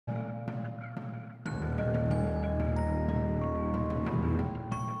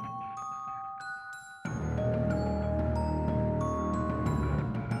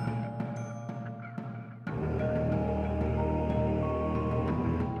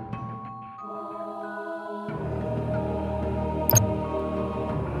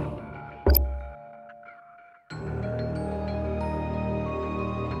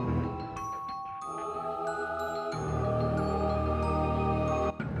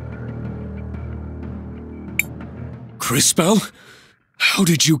Crisbell? How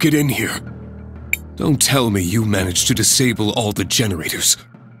did you get in here? Don't tell me you managed to disable all the generators.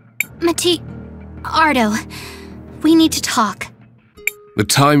 Ardo, we need to talk. The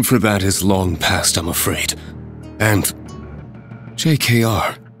time for that is long past, I'm afraid. And...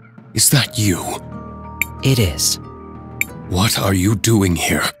 JKR, is that you? It is. What are you doing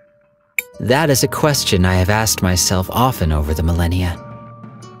here? That is a question I have asked myself often over the millennia.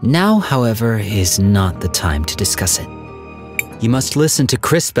 Now, however, is not the time to discuss it. You must listen to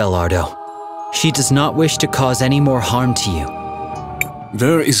Crisbell, Ardo. She does not wish to cause any more harm to you.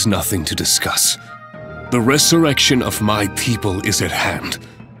 There is nothing to discuss. The resurrection of my people is at hand.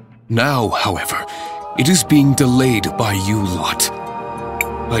 Now, however, it is being delayed by you lot.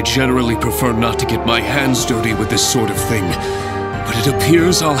 I generally prefer not to get my hands dirty with this sort of thing, but it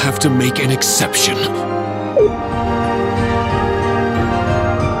appears I'll have to make an exception.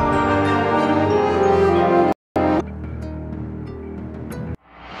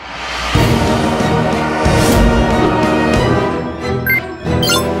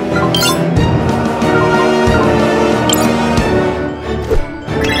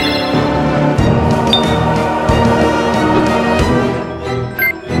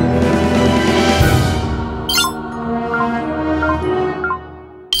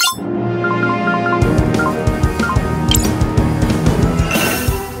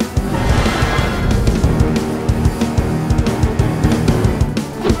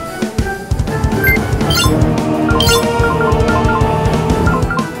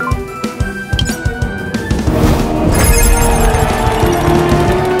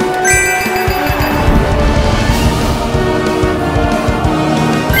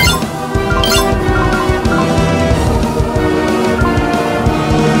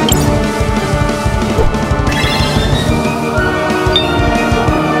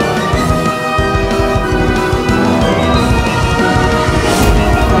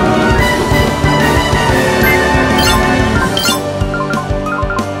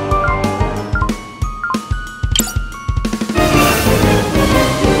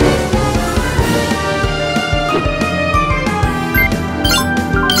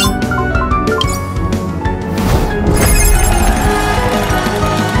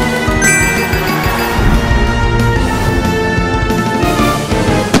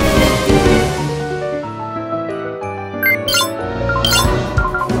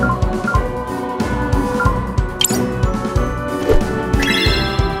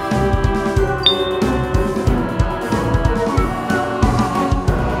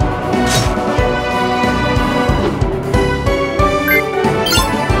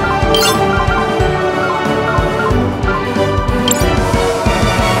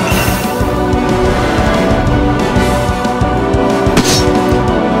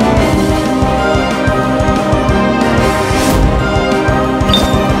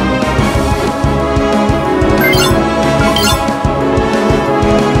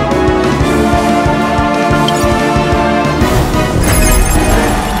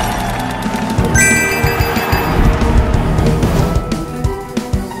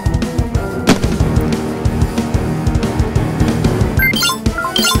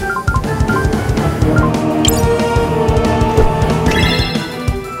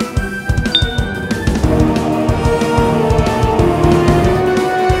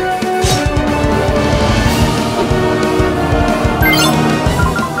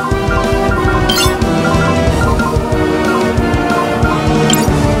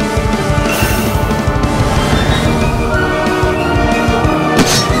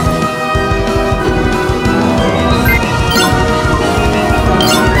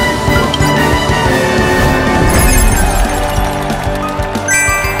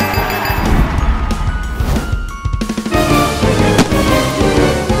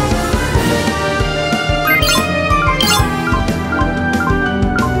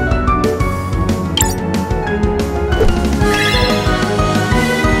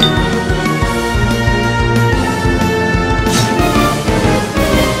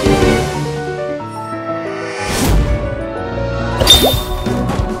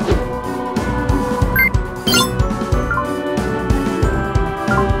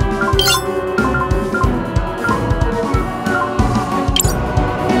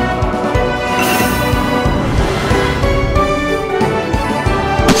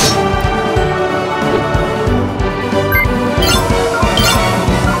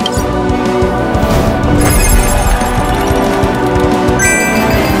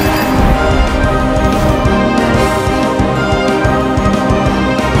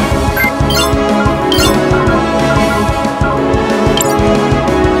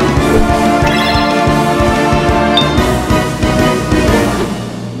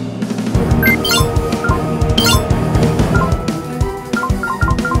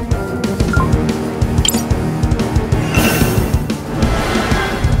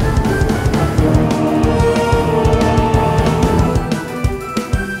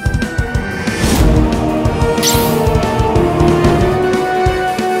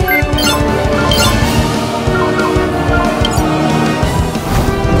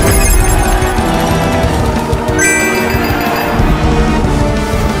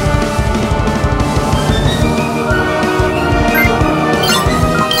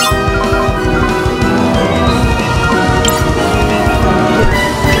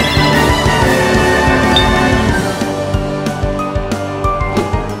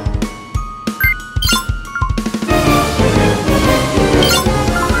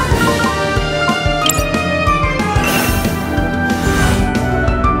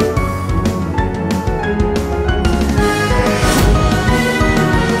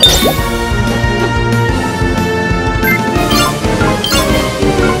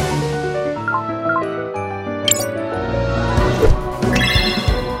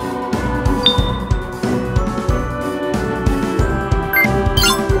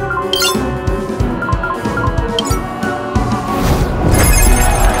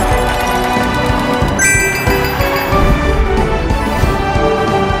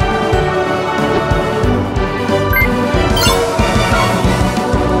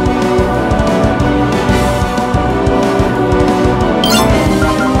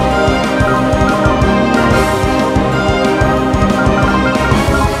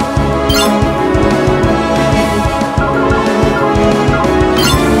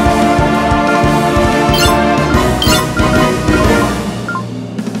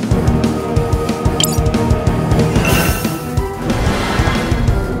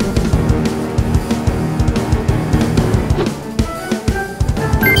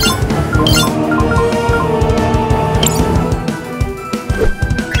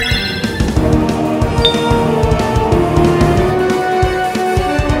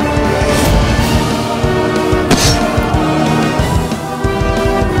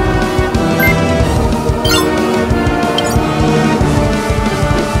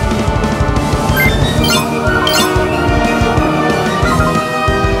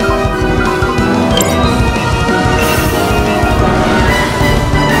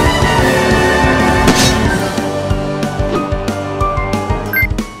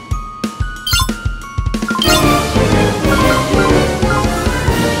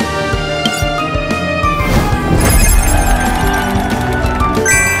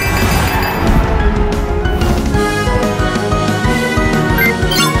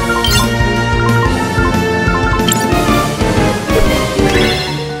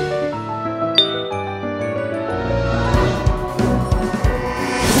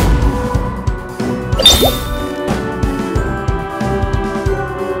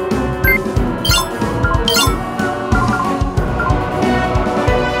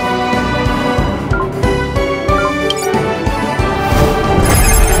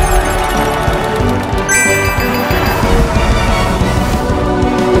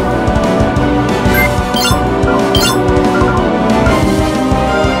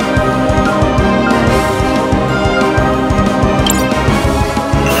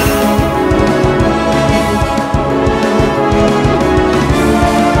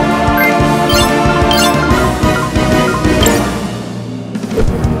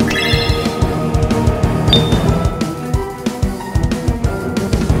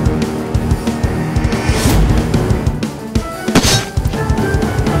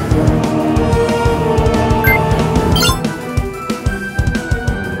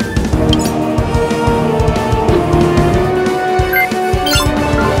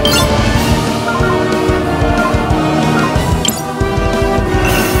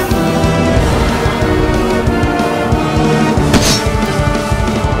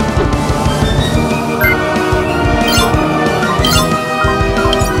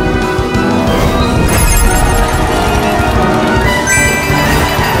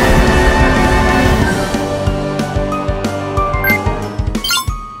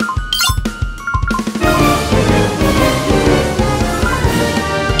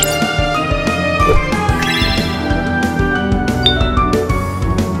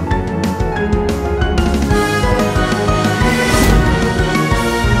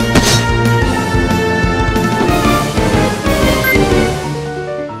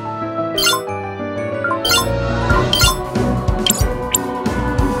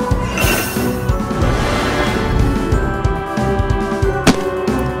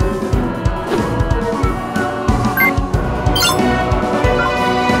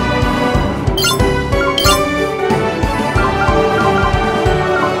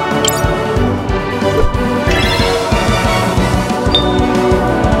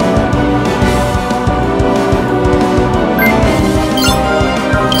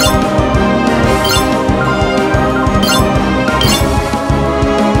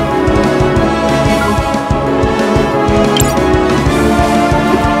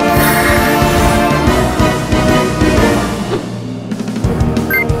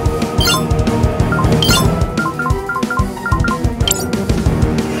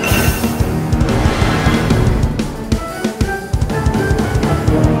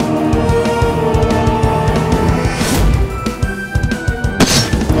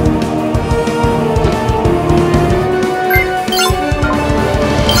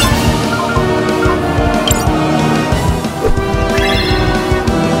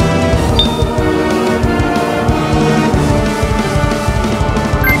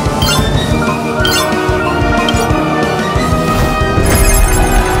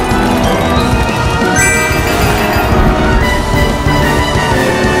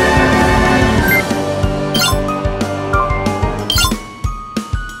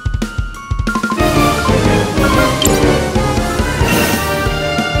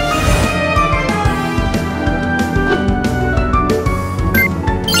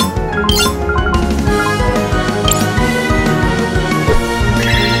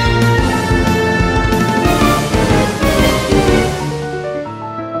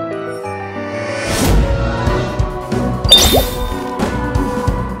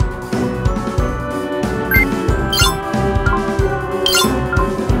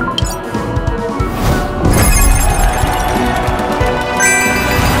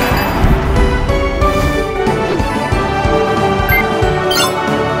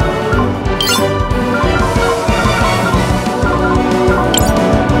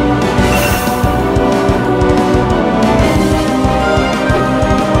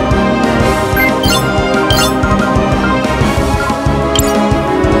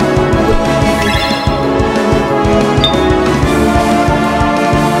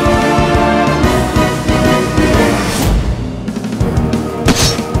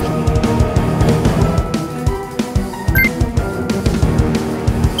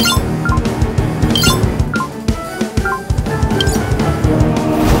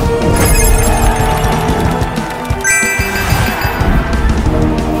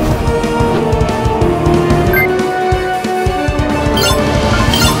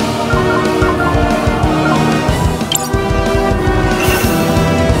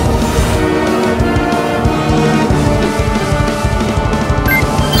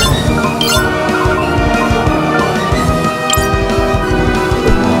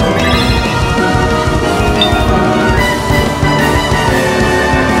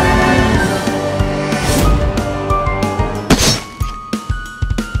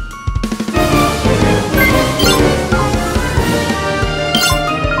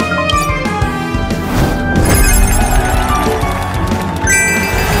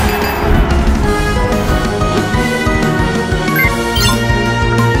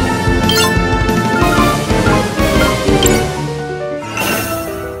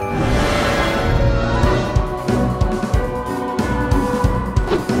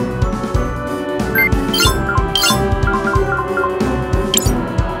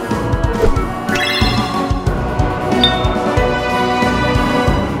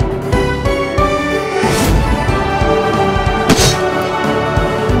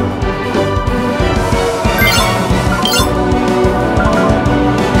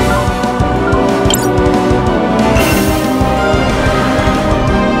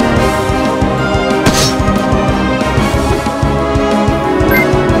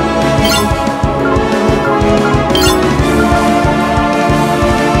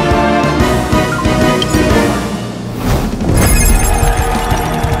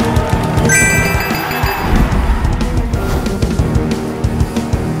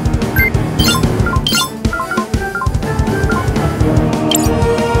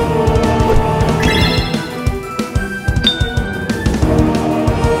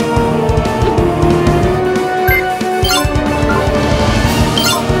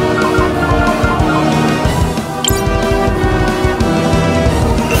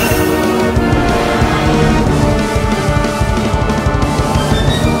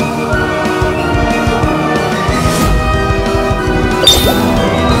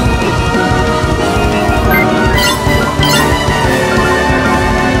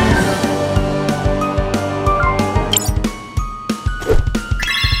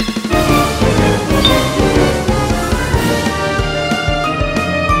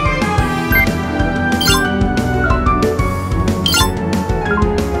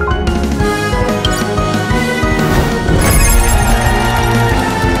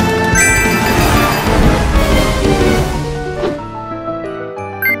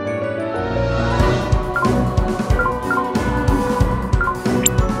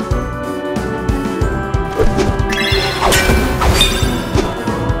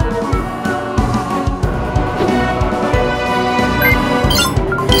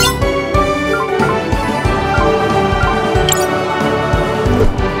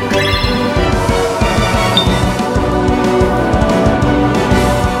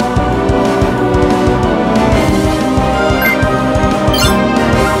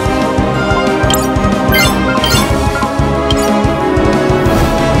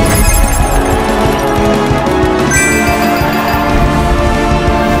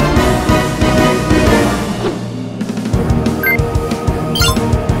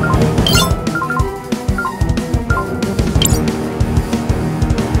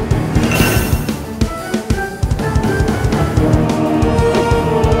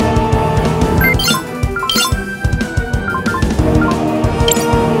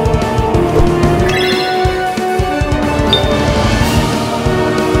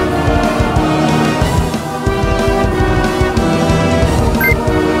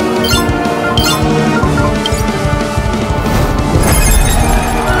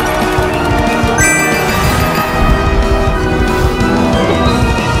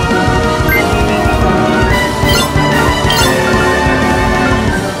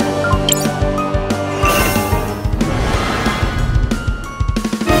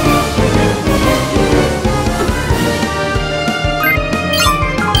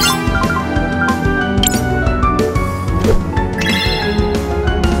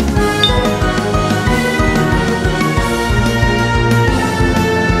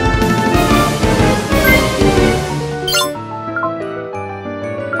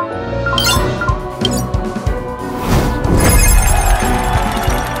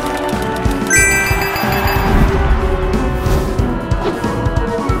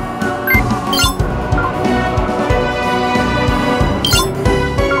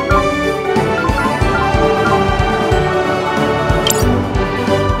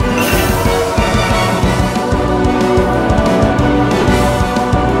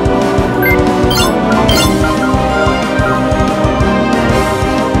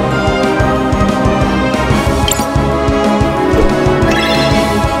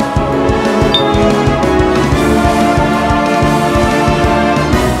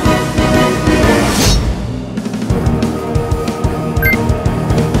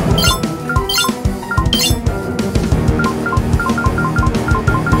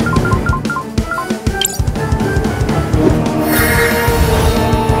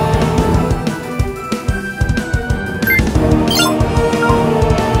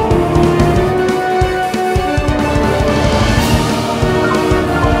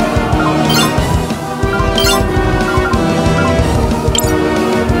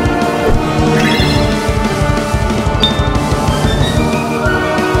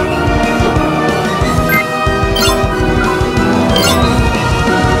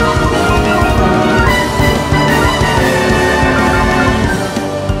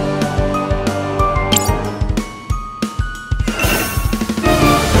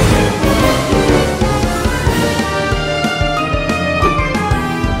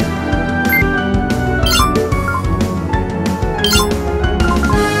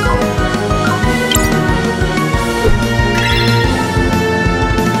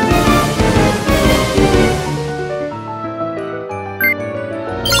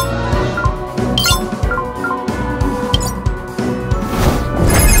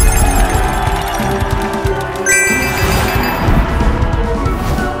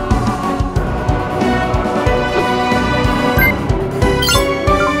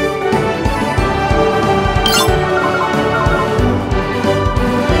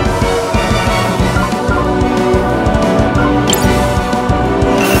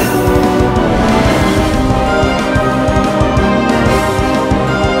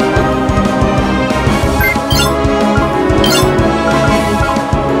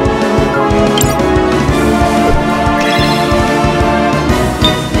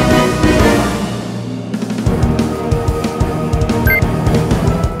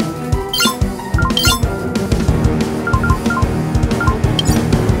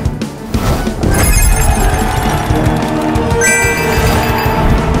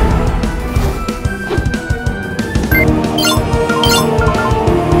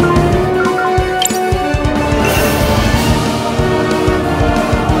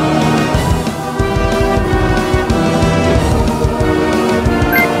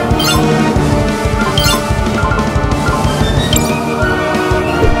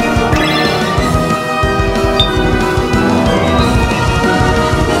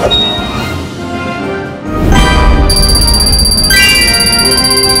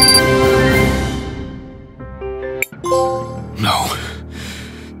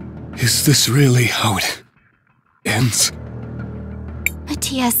 Is this really how it ends?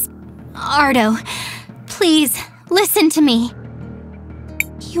 Matias, Ardo, please, listen to me.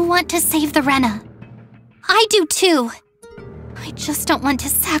 You want to save the Rena. I do too. I just don't want to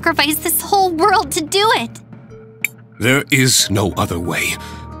sacrifice this whole world to do it. There is no other way.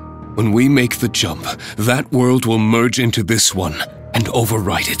 When we make the jump, that world will merge into this one and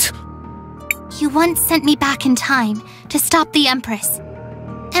override it. You once sent me back in time to stop the Empress,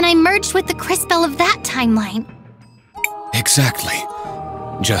 and I merged with the Crisbell of that timeline. Exactly.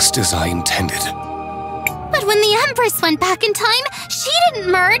 Just as I intended. But when the Empress went back in time, she didn't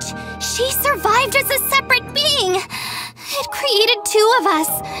merge. She survived as a separate being. It created two of us,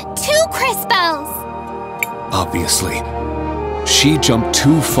 two Crisbells. Obviously. She jumped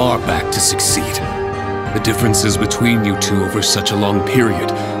too far back to succeed. The differences between you two over such a long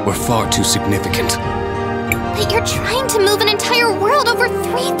period were far too significant. But you're trying to move an entire world over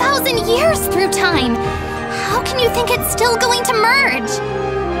 3,000 years through time. How can you think it's still going to merge?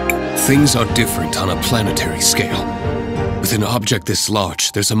 Things are different on a planetary scale. With an object this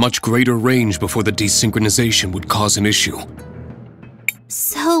large, there's a much greater range before the desynchronization would cause an issue.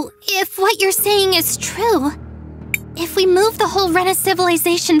 So, if what you're saying is true, if we move the whole Rena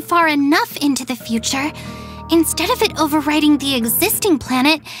civilization far enough into the future, instead of it overriding the existing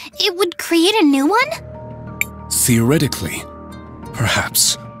planet, it would create a new one? Theoretically,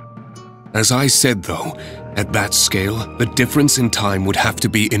 perhaps. As I said though, at that scale, the difference in time would have to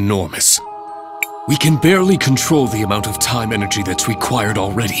be enormous. We can barely control the amount of time energy that's required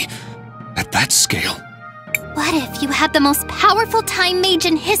already. At that scale. What if you had the most powerful time mage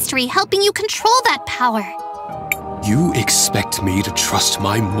in history helping you control that power? You expect me to trust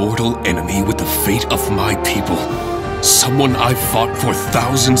my mortal enemy with the fate of my people? Someone I've fought for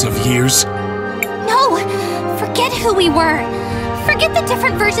thousands of years? No! Forget who we were. Forget the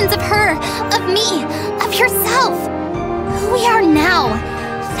different versions of her, of me, of yourself. Who we are now.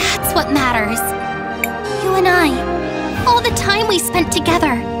 That's what matters. You and I. All the time we spent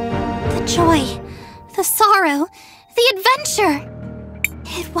together. The joy. The sorrow. The adventure.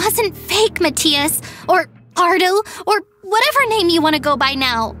 It wasn't fake, Matias. Or Ardo. Or whatever name you want to go by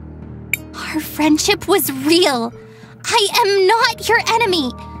now. Our friendship was real. I am not your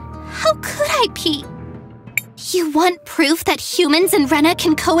enemy. How could I be? You want proof that humans and Rena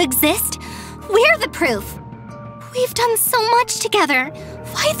can coexist? We're the proof. We've done so much together.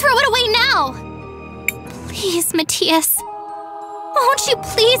 Why throw it away now? Please, Matias. Won't you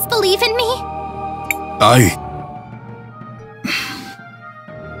please believe in me?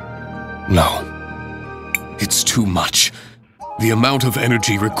 No. It's too much. The amount of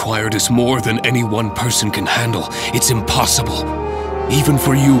energy required is more than any one person can handle. It's impossible. Even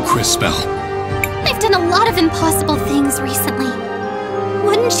for you, Crisbell. I've done a lot of impossible things recently.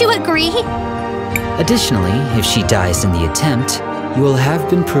 Wouldn't you agree? Additionally, if she dies in the attempt, you will have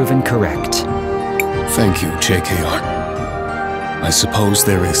been proven correct. Thank you, JKR. I suppose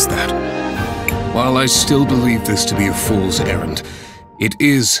there is that. While I still believe this to be a fool's errand, it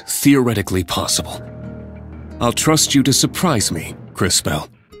is theoretically possible. I'll trust you to surprise me, Crisbell,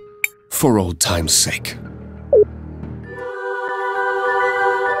 for old time's sake.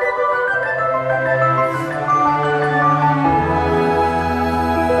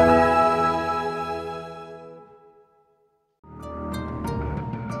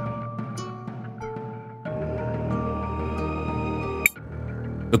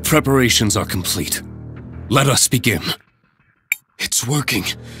 The preparations are complete. Let us begin. It's working.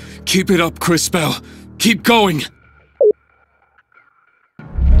 Keep it up, Crisbell. Keep going!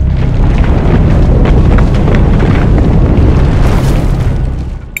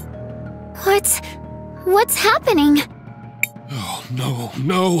 What's happening? Oh,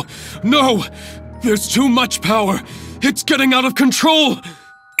 no! There's too much power! It's getting out of control!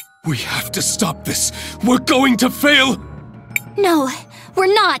 We have to stop this! We're going to fail! No,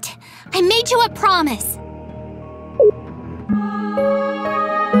 we're not! I made you a promise!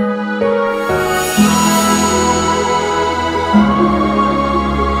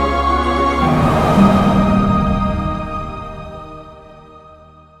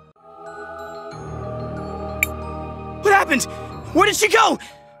 What happened? Where did she go?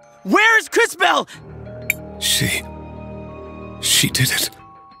 Where is Crisbell? She did it.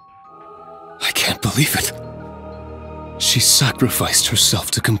 I can't believe it. She sacrificed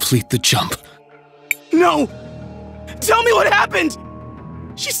herself to complete the jump. No! Tell me what happened!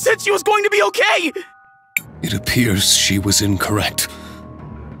 She said she was going to be okay! It appears she was incorrect.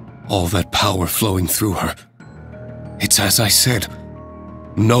 All that power flowing through her. It's as I said.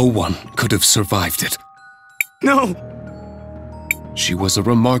 No one could have survived it. No! She was a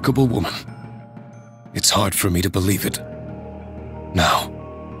remarkable woman. It's hard for me to believe it. Now,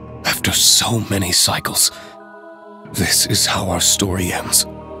 after so many cycles, this is how our story ends.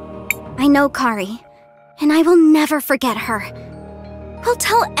 I know Kari, and I will never forget her. We'll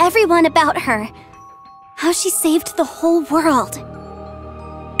tell everyone about her. How she saved the whole world.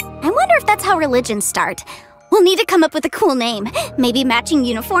 I wonder if that's how religions start. We'll need to come up with a cool name. Maybe matching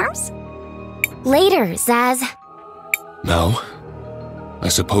uniforms? Later, Zaz. Now, I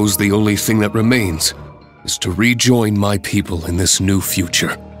suppose the only thing that remains is to rejoin my people in this new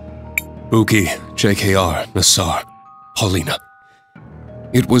future. Uki, JKR, Nassar, Paulina.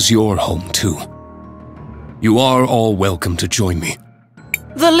 It was your home, too. You are all welcome to join me.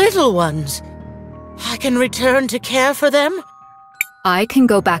 The little ones. I can return to care for them? I can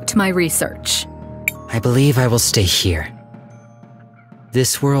go back to my research. I believe I will stay here.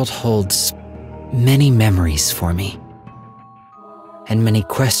 This world holds many memories for me, and many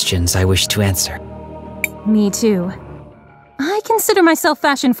questions I wish to answer. Me too. I consider myself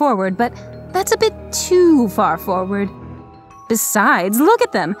fashion forward, but that's a bit too far forward. Besides, look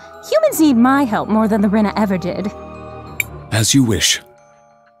at them. Humans need my help more than the Rena ever did. As you wish.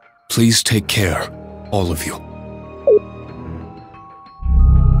 Please take care, all of you.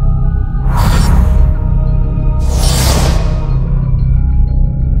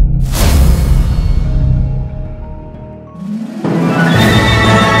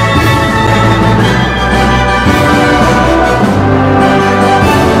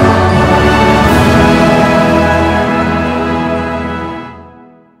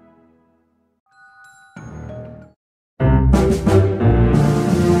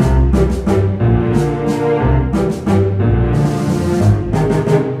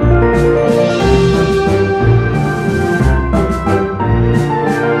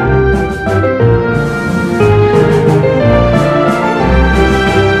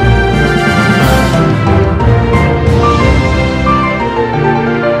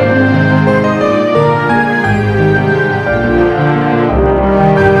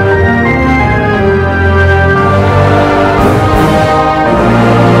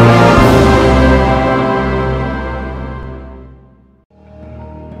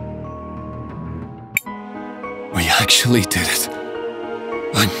 We actually did it.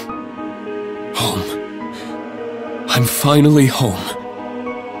 I'm home. I'm finally home.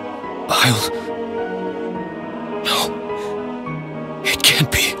 No. It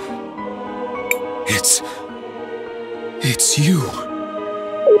can't be. It's you.